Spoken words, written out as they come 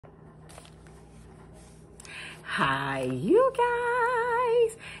Hi, you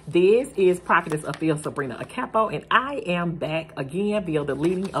guys. This is Prophetess Sabrina Acapo, and I am back again via the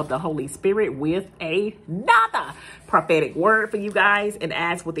leading of the Holy Spirit with another prophetic word for you guys. And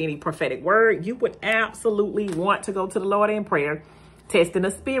as with any prophetic word, you would absolutely want to go to the Lord in prayer, testing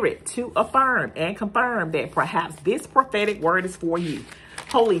the spirit to affirm and confirm that perhaps this prophetic word is for you.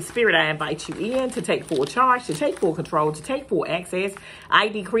 Holy Spirit, I invite you in to take full charge, to take full control, to take full access. I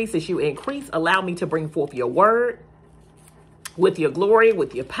decrease as you increase. Allow me to bring forth your word with your glory,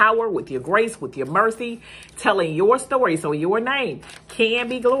 with your power, with your grace, with your mercy, telling your story so your name can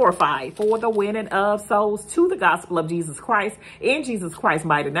be glorified for the winning of souls to the gospel of Jesus Christ. In Jesus Christ's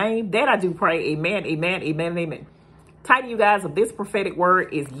mighty name, that I do pray. Amen, amen, amen, amen. Title, you guys, of this prophetic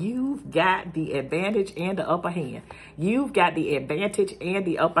word is you've got the advantage and the upper hand. You've got the advantage and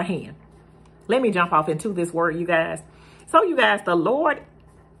the upper hand. Let me jump off into this word, you guys. So, you guys, the Lord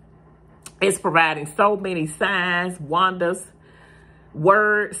is providing so many signs, wonders,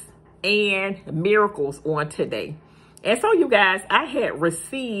 words, and miracles on today. And so, you guys, I had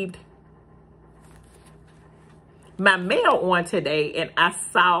received my mail on today, and I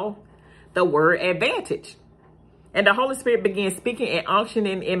saw the word advantage. And the Holy Spirit began speaking and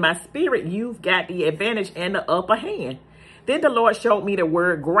unctioning in my spirit, you've got the advantage and the upper hand. Then the Lord showed me the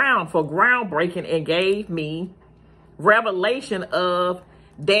word ground for groundbreaking and gave me revelation of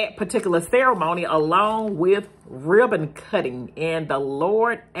that particular ceremony along with ribbon cutting. And the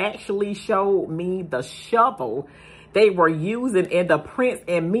Lord actually showed me the shovel they were using in the Prince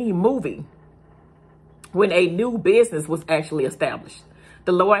and Me movie when a new business was actually established.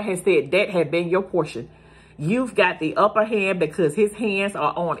 The Lord has said that had been your portion. You've got the upper hand because his hands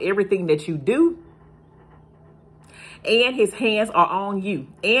are on everything that you do. And his hands are on you.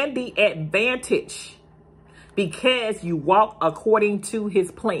 And the advantage because you walk according to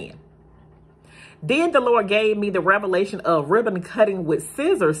his plan. Then the Lord gave me the revelation of ribbon cutting with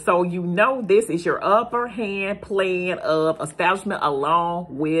scissors. So you know this is your upper hand plan of establishment along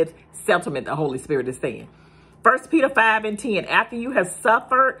with settlement, the Holy Spirit is saying. 1 Peter 5:10, after you have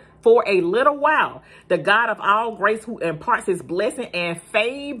suffered for a little while, the God of all grace, who imparts his blessing and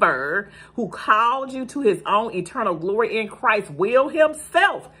favor, who called you to his own eternal glory in Christ, will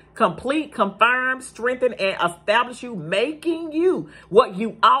himself complete, confirm, strengthen, and establish you, making you what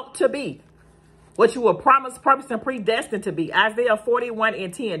you ought to be, what you were promised, purposed, and predestined to be. Isaiah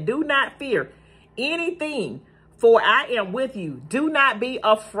 41:10, do not fear anything, for I am with you. Do not be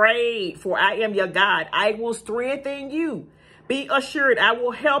afraid, for I am your God. I will strengthen you. Be assured, I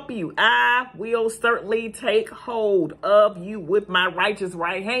will help you. I will certainly take hold of you with my righteous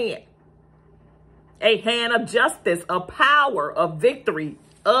right hand. A hand of justice, of power, of victory,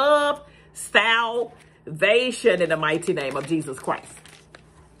 of salvation in the mighty name of Jesus Christ.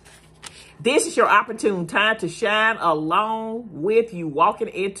 This is your opportune time to shine along with you, walking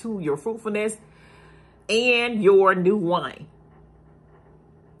into your fruitfulness and your new wine.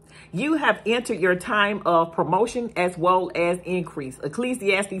 You have entered your time of promotion as well as increase.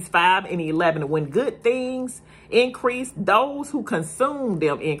 Ecclesiastes 5:11. When good things increase, those who consume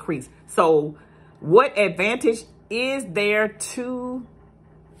them increase. So what advantage is there to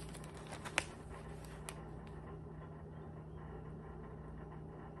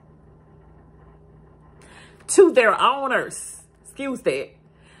their owners? Excuse that.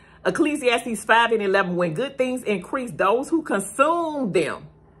 Ecclesiastes 5:11. When good things increase, those who consume them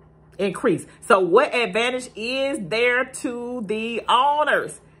increase. So what advantage is there to the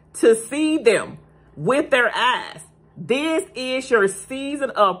owners to see them with their eyes? This is your season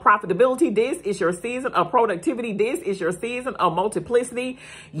of profitability. This is your season of productivity. This is your season of multiplicity.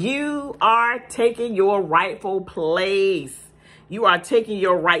 You are taking your rightful place. You are taking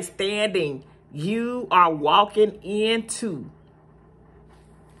your right standing. You are walking into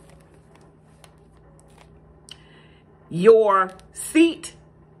your seat,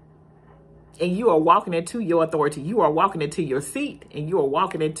 and you are walking into your authority. You are walking into your seat, and you are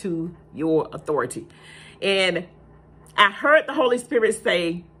walking into your authority. And I heard the Holy Spirit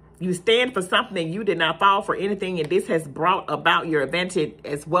say, you stand for something and you did not fall for anything. And this has brought about your advantage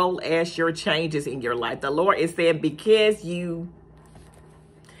as well as your changes in your life. The Lord is saying, because you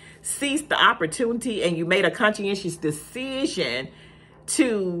seized the opportunity and you made a conscientious decision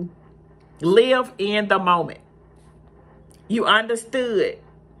to live in the moment. You understood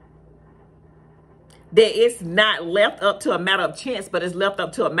that it's not left up to a matter of chance, but it's left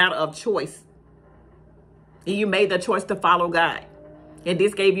up to a matter of choice. And you made the choice to follow God. And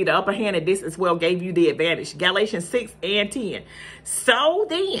this gave you the upper hand, and this as well gave you the advantage. Galatians 6:10. So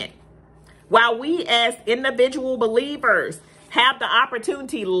then, while we as individual believers have the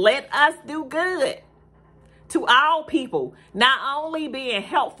opportunity, let us do good to all people, not only being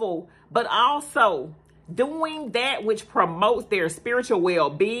helpful, but also doing that which promotes their spiritual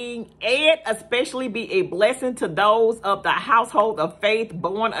well-being, and especially be a blessing to those of the household of faith,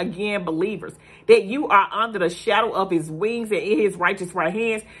 born again believers, that you are under the shadow of his wings and in his righteous right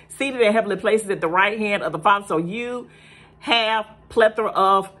hands, seated in heavenly places at the right hand of the Father. So you have plethora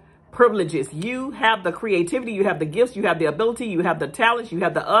of privileges. You have the creativity, you have the gifts, you have the ability, you have the talents, you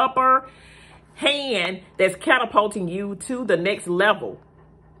have the upper hand that's catapulting you to the next level.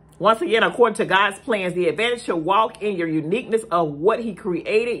 Once again, according to God's plans, the advantage to walk in your uniqueness of what he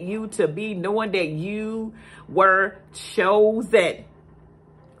created you to be, knowing that you were chosen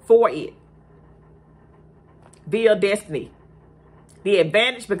for it via destiny. The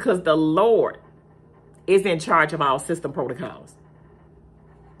advantage because the Lord is in charge of our system protocols.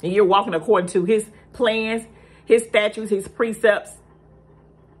 And you're walking according to his plans, his statutes, his precepts,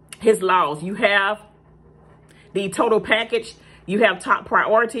 his laws. You have the total package. You have top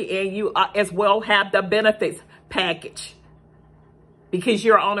priority, and you as well have the benefits package, because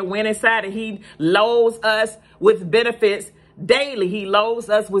you're on the winning side, and he loads us with benefits daily. He loads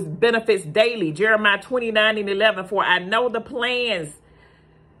us with benefits daily. Jeremiah 29:11, for I know the plans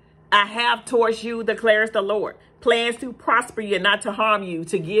I have towards you, declares the Lord. Plans to prosper you, not to harm you,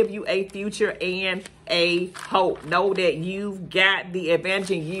 to give you a future and a hope. Know that you've got the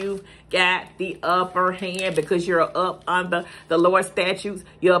advantage and you've got the upper hand, because you're up under the Lord's statutes.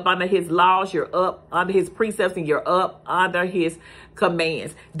 You're up under his laws. You're up under his precepts, and you're up under his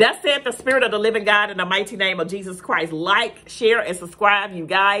commands. That said, the Spirit of the living God, in the mighty name of Jesus Christ. Like, share, and subscribe, you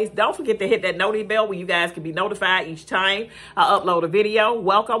guys. Don't forget to hit that noti bell where you guys can be notified each time I upload a video.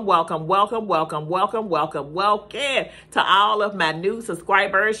 Welcome, welcome, welcome, welcome, welcome, welcome, welcome to all of my new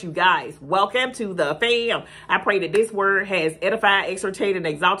subscribers, you guys. Welcome to the fam. I pray that this word has edified, exhortated, and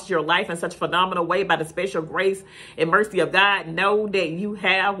exalted your life in such a phenomenal way by the special grace and mercy of God. Know that you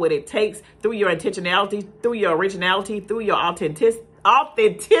have what it takes through your intentionality, through your originality, through your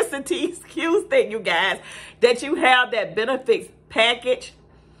authenticity, excuse that, you guys, that you have that benefits package,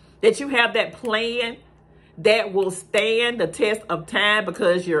 that you have that plan that will stand the test of time,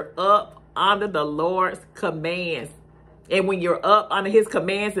 because you're up under the Lord's commands. And when you're up under his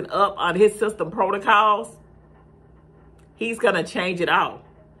commands and up on his system protocols, he's going to change it all.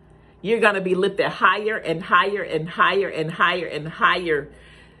 You're going to be lifted higher and higher and higher and higher and higher,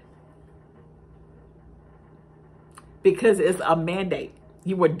 because it's a mandate.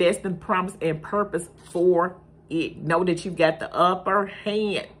 You were destined, promised, and purpose for it. Know that you've got the upper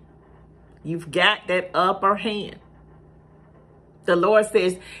hand. You've got that upper hand. The Lord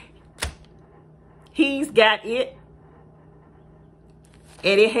says he's got it,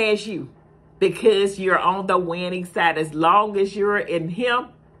 and it has you, because you're on the winning side. As long as you're in him,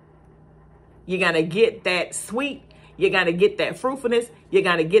 you're going to get that sweet. You're going to get that fruitfulness. You're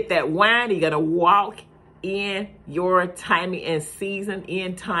going to get that wine. You're going to walk in your timing and season,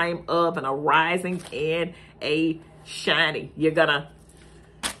 in time of an arising and a shining. You're going to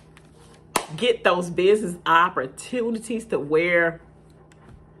get those business opportunities to where,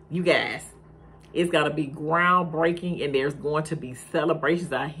 you guys, it's going to be groundbreaking, and there's going to be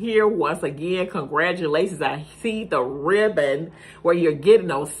celebrations. I hear once again, congratulations. I see the ribbon where you're getting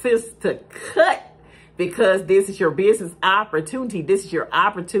those sis to cut, because this is your business opportunity. This is your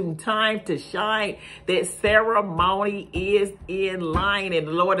opportune time to shine. That ceremony is in line, and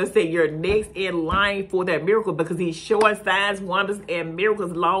the Lord has said you're next in line for that miracle, because he's showing signs, wonders, and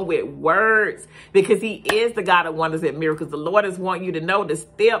miracles along with words, because he is the God of wonders and miracles. The Lord is wanting you to know to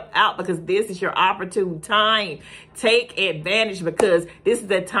step out, because this is your opportune time. Take advantage, because this is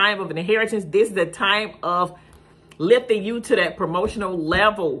the time of inheritance. This is the time of lifting you to that promotional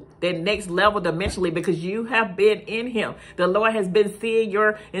level, that next level dimensionally, because you have been in him. The Lord has been seeing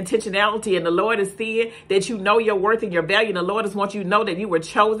your intentionality, and the Lord is seeing that you know your worth and your value. And the Lord just wants you to know that you were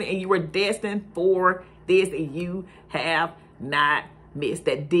chosen and you were destined for this, and you have not missed.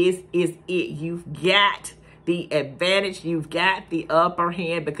 That this is it. You've got the advantage. You've got the upper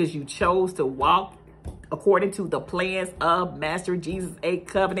hand, because you chose to walk according to the plans of Master Jesus, a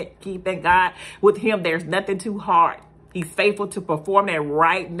covenant keeping God. With him, there's nothing too hard. He's faithful to perform, and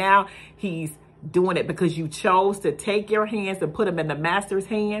right now he's doing it, because you chose to take your hands and put them in the Master's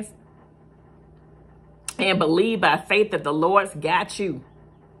hands and believe by faith that the Lord's got you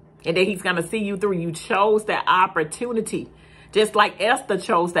and that he's going to see you through. You chose that opportunity, just like Esther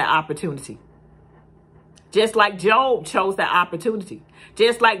chose that opportunity. Just like Job chose that opportunity.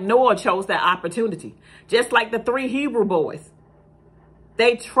 Just like Noah chose that opportunity. Just like the 3 Hebrew boys.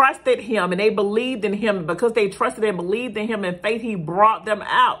 They trusted him and they believed in him. And because they trusted and believed in him in faith, he brought them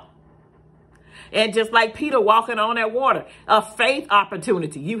out. And just like Peter walking on that water, a faith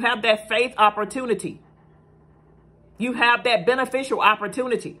opportunity. You have that faith opportunity. You have that beneficial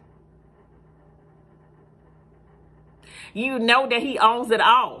opportunity. You know that he owns it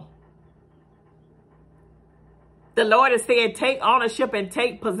all. The Lord is saying, take ownership and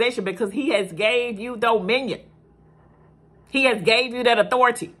take possession, because he has gave you dominion. He has gave you that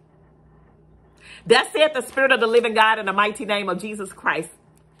authority. That said the Spirit of the living God, in the mighty name of Jesus Christ.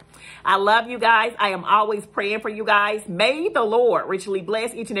 I love you guys. I am always praying for you guys. May the Lord richly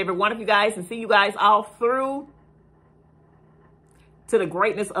bless each and every one of you guys, and see you guys all through to the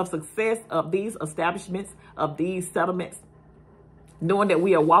greatness of success of these establishments, of these settlements, knowing that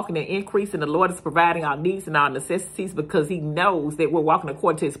we are walking in increase, and the Lord is providing our needs and our necessities, because he knows that we're walking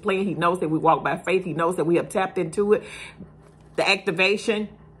according to his plan. He knows that we walk by faith. He knows that we have tapped into it, the activation,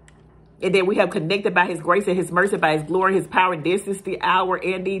 and that we have connected by his grace and his mercy, by his glory, his power. This is the hour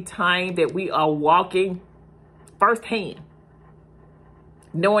and the time that we are walking firsthand,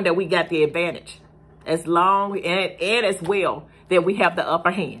 knowing that we got the advantage, as long and as well that we have the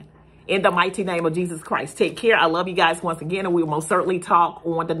upper hand. In the mighty name of Jesus Christ. Take care. I love you guys once again, and we will most certainly talk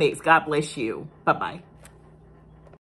on the next. God bless you. Bye-bye.